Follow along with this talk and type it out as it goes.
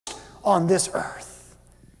on this earth.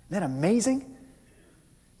 Isn't that amazing?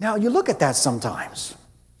 Now, you look at that sometimes.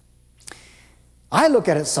 I look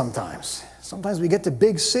at it sometimes. Sometimes we get to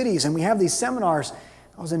big cities and we have these seminars.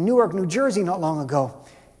 I was in Newark, New Jersey not long ago.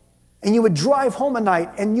 And you would drive home at night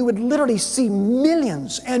and you would literally see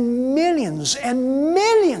millions and millions and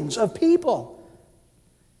millions of people.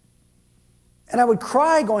 And I would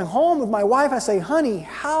cry going home with my wife. I say, honey,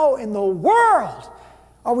 how in the world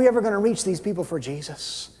are we ever going to reach these people for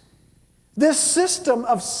Jesus? This system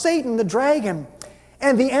of Satan, the dragon,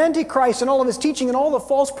 and the Antichrist and all of his teaching and all the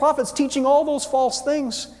false prophets teaching all those false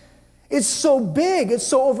things. It's so big, it's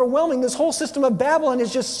so overwhelming. This whole system of Babylon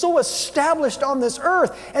is just so established on this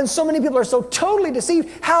earth, and so many people are so totally deceived.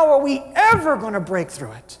 How are we ever going to break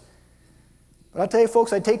through it? But I'll tell you,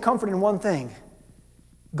 folks, I take comfort in one thing.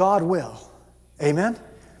 God will. Amen?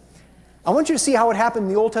 I want you to see how it happened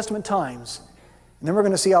in the Old Testament times, and then we're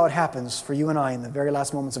going to see how it happens for you and I in the very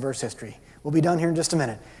last moments of Earth's history. We'll be done here in just a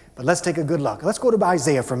minute. But let's take a good look. Let's go to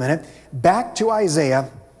Isaiah for a minute. Back to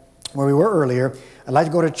Isaiah, where we were earlier. I'd like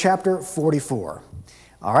to go to chapter 44.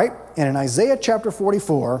 All right? And in Isaiah chapter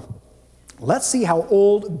 44, let's see how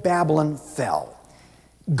old Babylon fell.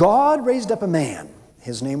 God raised up a man.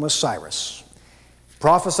 His name was Cyrus.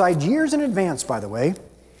 Prophesied years in advance, by the way.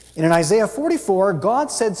 And in Isaiah 44,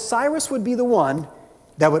 God said Cyrus would be the one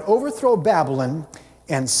that would overthrow Babylon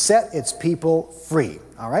and set its people free.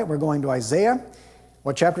 All right? We're going to Isaiah.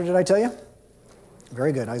 What chapter did I tell you?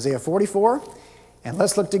 Very good. Isaiah 44. And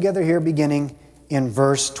let's look together here beginning in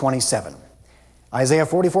verse 27. Isaiah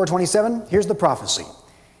 44:27. Here's the prophecy.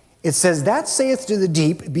 It says, that saith to the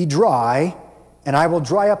deep, be dry, and I will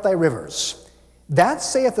dry up thy rivers. That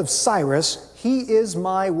saith of Cyrus, he is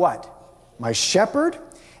my what? My shepherd,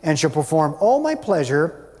 and shall perform all my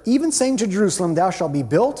pleasure, even saying to Jerusalem, thou shalt be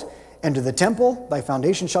built, and to the temple thy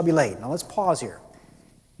foundation shall be laid. Now let's pause here.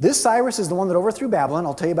 This Cyrus is the one that overthrew Babylon.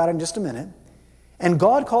 I'll tell you about it in just a minute. And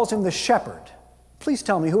God calls him the shepherd. Please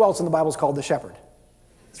tell me, who else in the Bible is called the shepherd?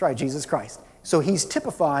 That's right, Jesus Christ. So he's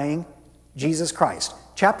typifying Jesus Christ.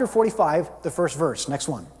 Chapter 45, the first verse. Next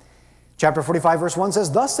one. Chapter 45, verse 1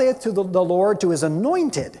 says, thus saith to the Lord to his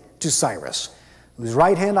anointed, to Cyrus, whose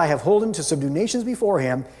right hand I have holden to subdue nations before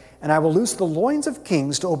him, and I will loose the loins of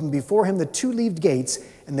kings to open before him the two-leaved gates,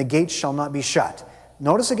 and the gates shall not be shut.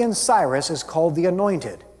 Notice again, Cyrus is called the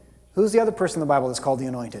anointed. Who's the other person in the Bible that's called the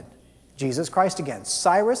anointed? Jesus Christ again.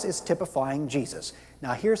 Cyrus is typifying Jesus.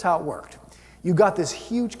 Now here's how it worked. You got this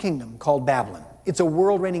huge kingdom called Babylon. It's a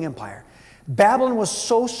world-reigning empire. Babylon was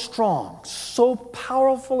so strong, so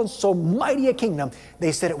powerful, and so mighty a kingdom,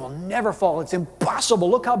 they said it will never fall. It's impossible.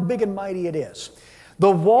 Look how big and mighty it is.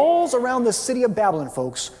 The walls around the city of Babylon,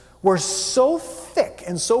 folks, were so thick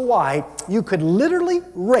and so wide, you could literally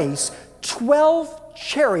race 12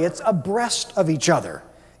 chariots abreast of each other.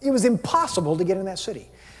 It was impossible to get in that city.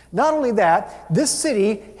 Not only that, this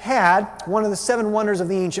city had one of the 7 wonders of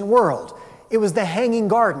the ancient world. It was the Hanging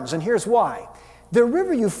Gardens, and here's why. The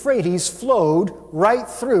river Euphrates flowed right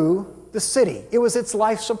through the city. It was its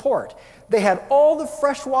life support. They had all the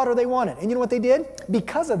fresh water they wanted. And you know what they did?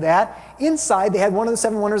 Because of that, inside they had one of the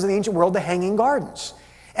 7 wonders of the ancient world, the Hanging Gardens.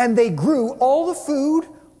 And they grew all the food,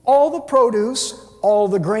 all the produce, all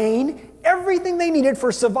the grain, everything they needed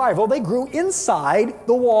for survival, they grew inside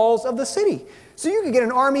the walls of the city. So you could get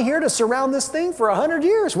an army here to surround this thing for 100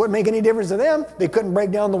 years. Wouldn't make any difference to them. They couldn't break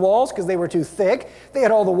down the walls because they were too thick. They had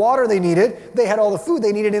all the water they needed. They had all the food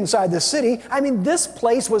they needed inside the city. I mean, this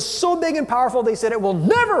place was so big and powerful, they said it will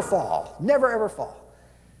never fall. Never, ever fall.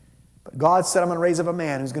 But God said, I'm going to raise up a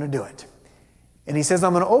man who's going to do it. And he says,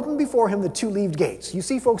 I'm going to open before him the two-leaved gates. You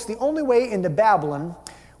see, folks, the only way into Babylon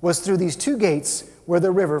was through these 2 gates where the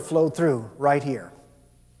river flowed through, right here.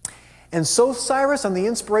 And so Cyrus, on the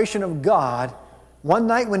inspiration of God, one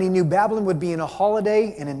night when he knew Babylon would be in a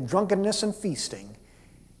holiday and in drunkenness and feasting,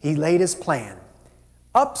 he laid his plan.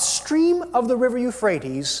 Upstream of the river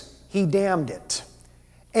Euphrates, he dammed it.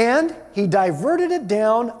 And he diverted it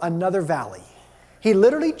down another valley. He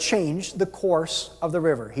literally changed the course of the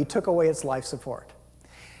river. He took away its life support.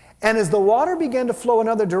 And as the water began to flow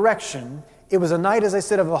another direction, it was a night, as I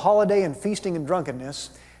said, of a holiday and feasting and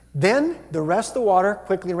drunkenness. Then the rest of the water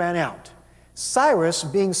quickly ran out. Cyrus,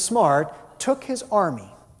 being smart, took his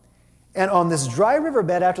army. And on this dry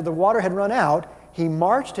riverbed, after the water had run out, he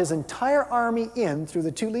marched his entire army in through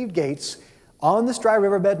the two-leaved gates on this dry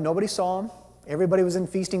riverbed. Nobody saw him. Everybody was in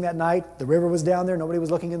feasting that night. The river was down there. Nobody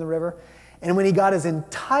was looking in the river. And when he got his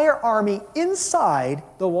entire army inside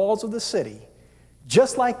the walls of the city,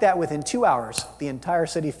 just like that, within 2 hours, the entire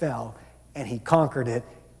city fell, and he conquered it,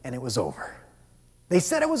 and it was over. They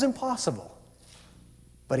said it was impossible,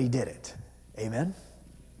 but he did it. Amen?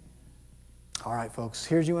 All right, folks,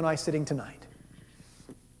 here's you and I sitting tonight.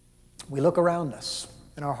 We look around us,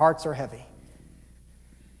 and our hearts are heavy.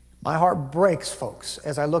 My heart breaks, folks,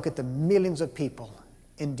 as I look at the millions of people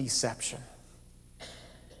in deception.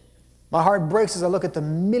 My heart breaks as I look at the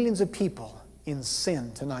millions of people in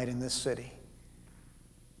sin tonight in this city.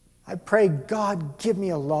 I pray, God, give me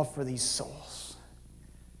a love for these souls.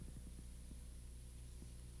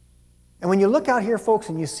 And when you look out here, folks,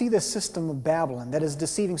 and you see this system of Babylon that is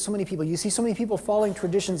deceiving so many people, you see so many people following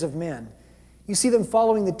traditions of men. You see them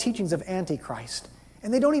following the teachings of Antichrist,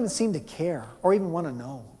 and they don't even seem to care or even want to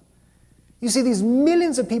know. You see these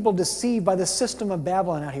millions of people deceived by the system of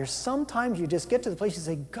Babylon out here. Sometimes you just get to the place you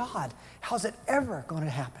say, God, how's it ever going to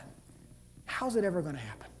happen? How's it ever going to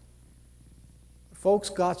happen?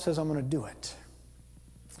 Folks, God says, I'm going to do it.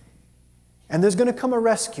 And there's going to come a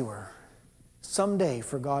rescuer someday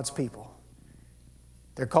for God's people.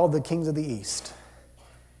 They're called the kings of the East.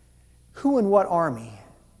 Who and what army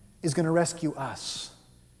is going to rescue us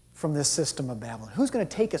from this system of Babylon? Who's going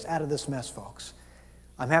to take us out of this mess, folks?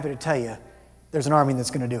 I'm happy to tell you, there's an army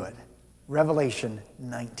that's going to do it. Revelation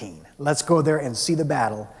 19. Let's go there and see the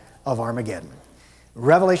battle of Armageddon.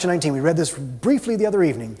 Revelation 19. We read this briefly the other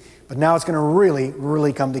evening, but now it's going to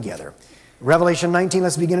really come together. Revelation 19,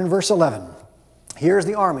 let's begin in verse 11. Here's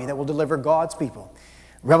the army that will deliver God's people.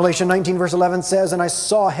 Revelation 19, verse 11 says, And I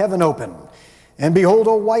saw heaven open, and behold,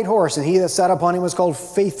 a white horse, and he that sat upon him was called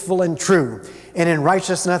Faithful and True. And in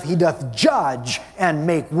righteousness he doth judge and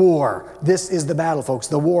make war. This is the battle, folks,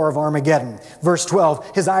 the war of Armageddon. Verse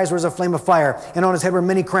 12, his eyes were as a flame of fire, and on his head were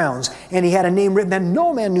many crowns. And he had a name written that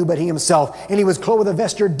no man knew but he himself. And he was clothed with a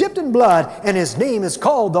vesture dipped in blood, and his name is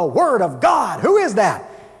called the Word of God. Who is that?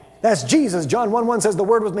 That's Jesus. John 1:1 says the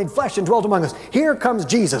Word was made flesh and dwelt among us. Here comes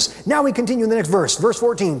Jesus. Now we continue in the next verse. Verse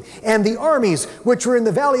 14. And the armies which were in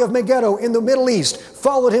the valley of Megiddo in the Middle East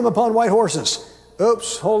followed him upon white horses.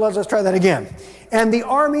 Oops, hold on, let's try that again. And the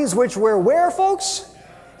armies which were where, folks?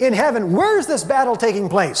 In heaven. Where's this battle taking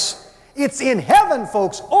place? It's in heaven,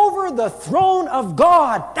 folks, over the throne of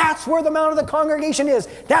God. That's where the Mount of the Congregation is.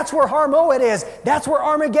 That's where Armageddon is. That's where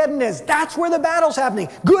Armageddon is. That's where the battle's happening.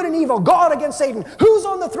 Good and evil, God against Satan. Who's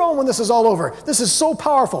on the throne when this is all over? This is so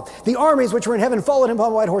powerful. The armies which were in heaven followed him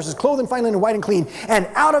upon white horses, clothed in fine linen, white and clean. And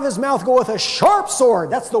out of his mouth goeth a sharp sword.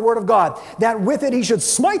 That's the word of God. That with it he should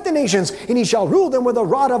smite the nations, and he shall rule them with a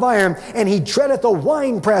rod of iron. And he treadeth the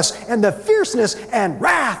winepress and the fierceness and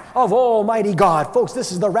wrath of Almighty God. Folks,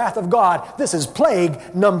 this is the wrath of God. This is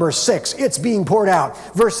plague number 6. It's being poured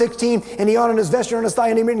out. Verse 16, and he honored his vesture on his thigh,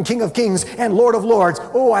 and he written King of Kings and Lord of Lords.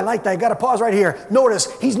 Oh, I like that. I got to pause right here.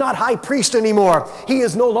 Notice, he's not high priest anymore. He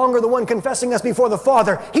is no longer the one confessing us before the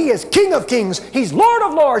Father. He is King of Kings. He's Lord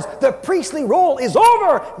of Lords. The priestly role is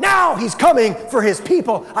over. Now he's coming for his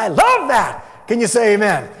people. I love that. Can you say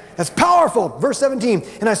amen? That's powerful. Verse 17,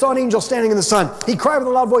 and I saw an angel standing in the sun. He cried with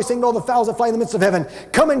a loud voice, saying to all the fowls that fly in the midst of heaven,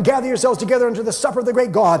 Come and gather yourselves together unto the supper of the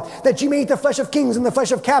great God, that ye may eat the flesh of kings, and the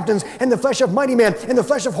flesh of captains, and the flesh of mighty men, and the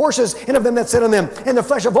flesh of horses, and of them that sit on them, and the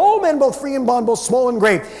flesh of all men, both free and bond, both small and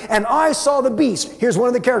great. And I saw the beast. Here's one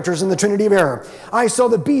of the characters in the Trinity of error. I saw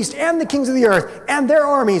the beast and the kings of the earth, and their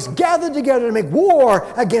armies gathered together to make war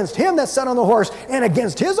against him that sat on the horse, and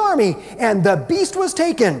against his army. And the beast was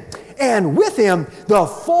taken, and with him the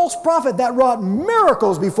false prophet that wrought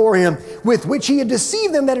miracles before him, with which he had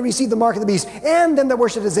deceived them that had received the mark of the beast, and them that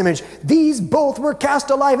worshipped his image. These both were cast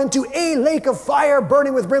alive into a lake of fire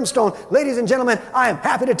burning with brimstone. Ladies and gentlemen, I am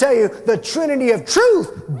happy to tell you the Trinity of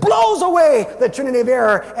truth blows away the Trinity of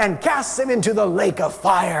error and casts him into the lake of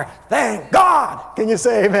fire. Thank God. Can you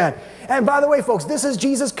say amen? And by the way, folks, this is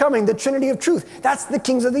Jesus coming, the Trinity of truth. That's the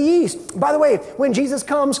kings of the East. By the way, when Jesus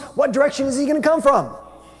comes, what direction is he going to come from?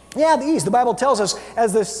 Yeah, the east. The Bible tells us,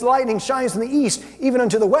 as the lightning shines from the east, even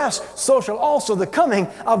unto the west, so shall also the coming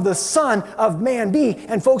of the Son of Man be.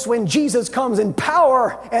 And folks, when Jesus comes in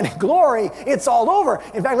power and glory, it's all over.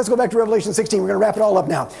 In fact, let's go back to Revelation 16. We're going to wrap it all up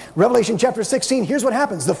now. Revelation chapter 16, here's what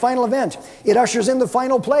happens. The final event. It ushers in the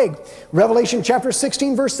final plague. Revelation chapter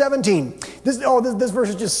 16, verse 17. This verse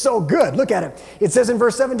is just so good. Look at it. It says in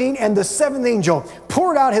verse 17, And the seventh angel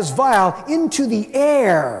poured out his vial into the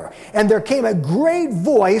air, and there came a great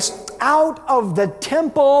voice out of the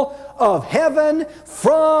temple of heaven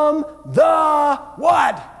from the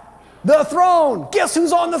what? The throne. Guess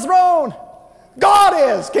who's on the throne?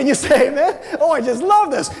 God is. Can you say amen? Oh, I just love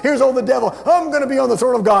this. Here's old the devil. I'm going to be on the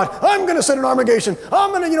throne of God. I'm going to sit in Armageddon. I'm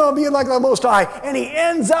going to, be like the Most High. And he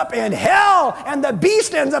ends up in hell. And the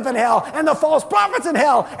beast ends up in hell. And the false prophet's in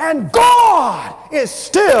hell. And God is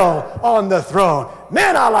still on the throne.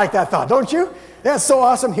 Man, I like that thought, don't you? That's so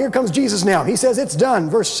awesome. Here comes Jesus now. He says, it's done.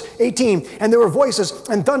 Verse 18, and there were voices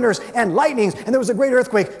and thunders and lightnings, and there was a great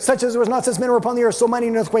earthquake, such as there was not since men were upon the earth, so mighty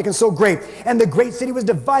an earthquake and so great. And the great city was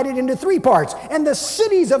divided into 3 parts, and the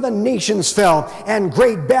cities of the nations fell. And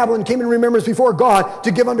great Babylon came in remembrance before God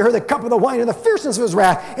to give unto her the cup of the wine of the fierceness of his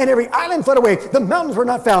wrath. And every island fled away. The mountains were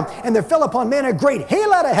not found. And there fell upon man a great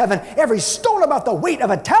hail out of heaven, every stone about the weight of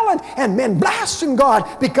a talent. And men blasphemed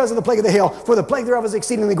God because of the plague of the hail, for the plague thereof is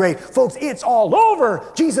exceedingly great. Folks, it's all over.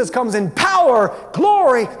 Jesus comes in power,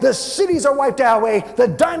 glory. The cities are wiped away. The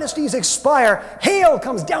dynasties expire. Hail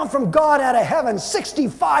comes down from God out of heaven,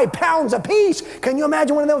 65 pounds apiece. Can you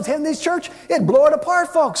imagine one of those in this church? It'd blow it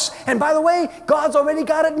apart, folks. And by the way, God's already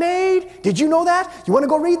got it made. Did you know that? You want to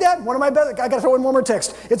go read that? One of my best. I got to throw in one more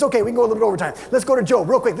text. It's okay. We can go a little bit over time. Let's go to Job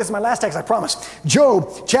real quick. This is my last text, I promise. Job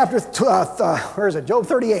chapter, where is it? Job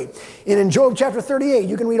 38. And in Job chapter 38,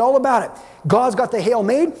 you can read all about it. God's got the hail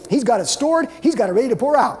made. He's got it stored. He's got it ready to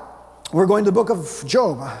pour out. We're going to the book of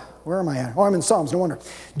Job. Where am I at? Oh, I'm in Psalms. No wonder.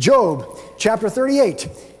 Job chapter 38.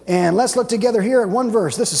 And let's look together here at one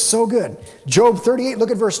verse. This is so good. Job 38, look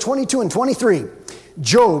at verse 22 and 23.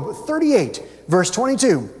 Job 38, verse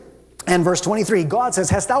 22 and verse 23. God says,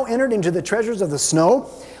 hast thou entered into the treasures of the snow?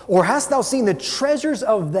 Or hast thou seen the treasures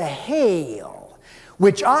of the hail,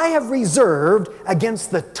 which I have reserved against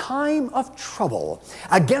the time of trouble,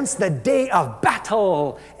 against the day of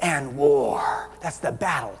battle and war? That's the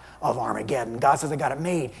battle of Armageddon. God says, I got it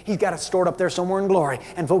made. He's got it stored up there somewhere in glory.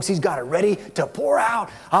 And folks, He's got it ready to pour out.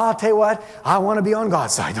 I'll tell you what, I want to be on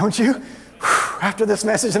God's side, don't you? After this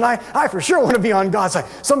message, and I for sure want to be on God's side.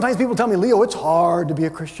 Sometimes people tell me, Leo, it's hard to be a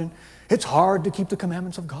Christian. It's hard to keep the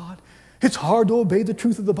commandments of God. It's hard to obey the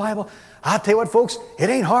truth of the Bible. I'll tell you what, folks,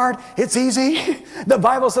 it ain't hard. It's easy. The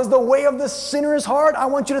Bible says the way of the sinner is hard. I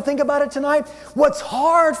want you to think about it tonight. What's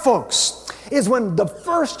hard, folks, is when the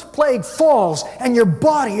first plague falls and your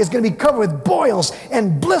body is going to be covered with boils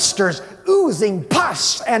and blisters, oozing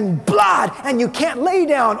pus and blood, and you can't lay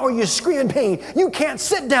down or you scream in pain. You can't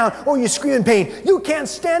sit down or you scream in pain. You can't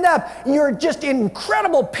stand up. You're just in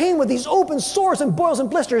incredible pain with these open sores and boils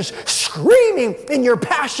and blisters, screaming in your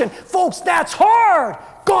passion. Folks, that's hard.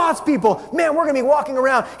 God's people, man, we're going to be walking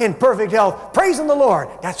around in perfect health, praising the Lord.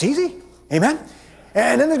 That's easy. Amen?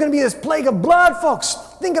 And then there's going to be this plague of blood, folks.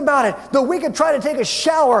 Think about it. The wicked try to take a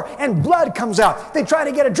shower and blood comes out. They try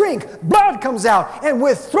to get a drink, blood comes out. And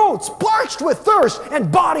with throats parched with thirst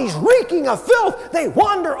and bodies reeking of filth, they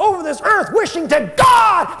wander over this earth wishing to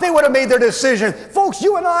God they would have made their decision. Folks,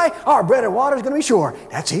 you and I, our bread and water is going to be sure.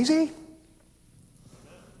 That's easy.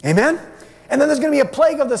 Amen? And then there's going to be a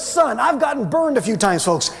plague of the sun. I've gotten burned a few times,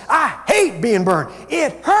 folks. I hate being burned.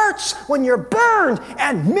 It hurts when you're burned.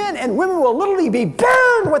 And men and women will literally be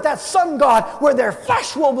burned with that sun god, where their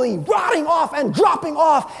flesh will be rotting off and dropping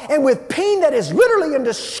off. And with pain that is literally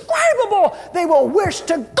indescribable, they will wish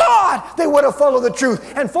to God they would have followed the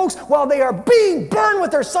truth. And folks, while they are being burned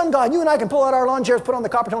with their sun god, you and I can pull out our lawn chairs, put on the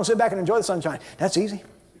copper tone, sit back and enjoy the sunshine. That's easy.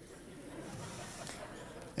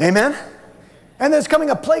 Amen? And there's coming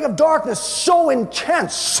a plague of darkness so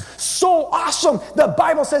intense, so awesome. The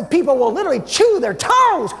Bible says people will literally chew their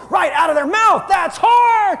tongues right out of their mouth. That's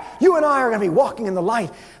hard. You and I are going to be walking in the light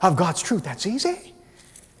of God's truth. That's easy.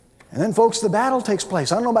 And then, folks, the battle takes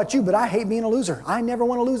place. I don't know about you, but I hate being a loser. I never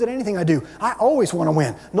want to lose at anything I do. I always want to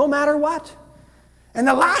win, no matter what. And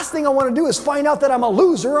the last thing I want to do is find out that I'm a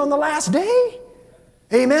loser on the last day.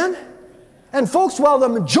 Amen? And folks, while the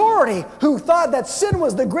majority who thought that sin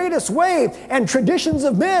was the greatest way and traditions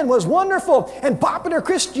of men was wonderful and popular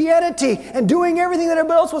Christianity and doing everything that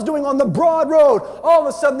everybody else was doing on the broad road, all of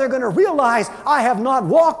a sudden they're going to realize, I have not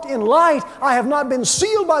walked in light. I have not been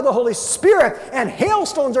sealed by the Holy Spirit, and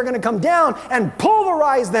hailstones are going to come down and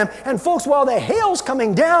pulverize them. And folks, while the hail's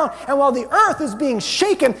coming down and while the earth is being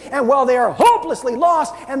shaken and while they are hopelessly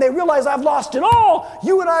lost and they realize I've lost it all,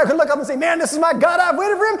 you and I are going to look up and say, man, this is my God. I've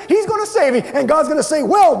waited for Him. He's going to save me. And God's going to say,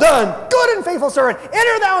 well done, good and faithful servant.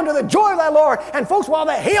 Enter thou into the joy of thy Lord. And folks, while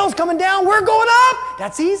the hail's coming down, we're going up.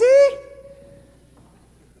 That's easy.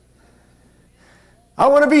 I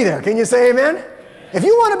want to be there. Can you say amen? If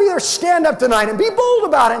you want to be there, stand up tonight and be bold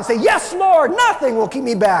about it and say, yes, Lord, nothing will keep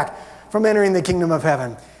me back from entering the kingdom of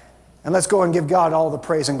heaven. And let's go and give God all the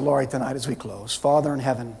praise and glory tonight as we close. Father in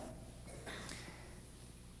heaven,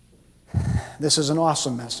 this is an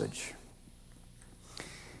awesome message.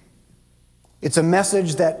 It's a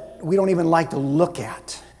message that we don't even like to look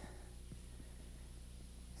at.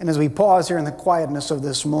 And as we pause here in the quietness of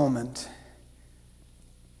this moment,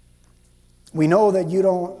 we know that you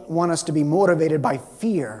don't want us to be motivated by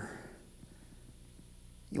fear.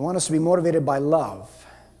 You want us to be motivated by love.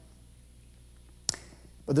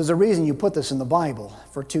 But there's a reason you put this in the Bible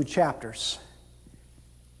for 2 chapters.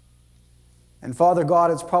 And Father God,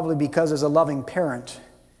 it's probably because as a loving parent,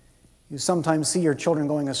 you sometimes see your children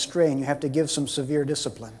going astray and you have to give some severe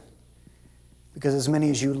discipline. Because as many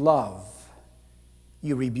as you love,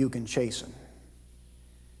 you rebuke and chasten.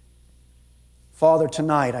 Father,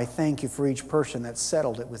 tonight I thank you for each person that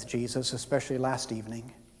settled it with Jesus, especially last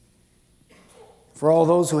evening. For all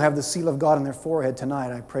those who have the seal of God on their forehead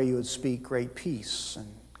tonight, I pray you would speak great peace and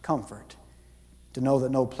comfort to know that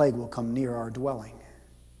no plague will come near our dwelling.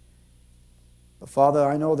 But Father,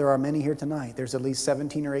 I know there are many here tonight. There's at least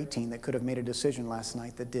 17 or 18 that could have made a decision last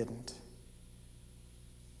night that didn't.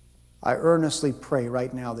 I earnestly pray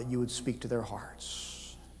right now that you would speak to their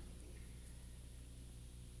hearts.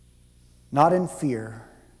 Not in fear,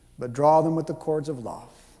 but draw them with the cords of love.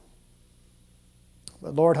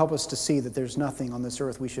 But Lord, help us to see that there's nothing on this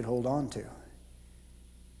earth we should hold on to. And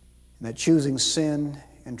that choosing sin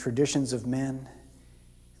and traditions of men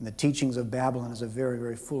and the teachings of Babylon is a very,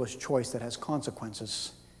 very foolish choice that has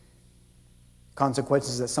consequences.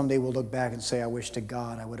 Consequences that someday we'll look back and say, I wish to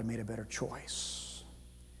God I would have made a better choice.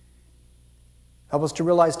 Help us to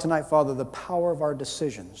realize tonight, Father, the power of our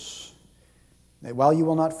decisions. That while you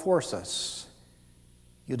will not force us,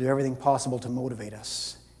 you'll do everything possible to motivate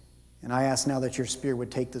us. And I ask now that your Spirit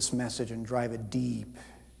would take this message and drive it deep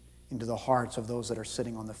into the hearts of those that are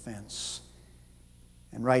sitting on the fence.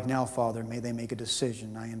 And right now, Father, may they make a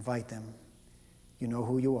decision. I invite them. You know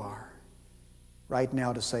who you are. Right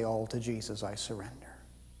now to say, all to Jesus I surrender.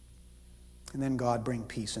 And then, God, bring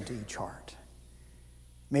peace into each heart.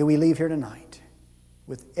 May we leave here tonight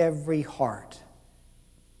with every heart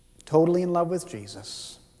totally in love with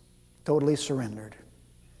Jesus, totally surrendered,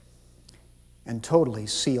 and totally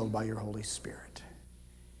sealed by your Holy Spirit.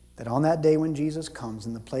 That on that day when Jesus comes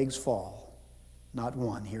and the plagues fall, not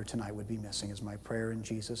one here tonight would be missing, is my prayer in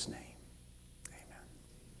Jesus' name.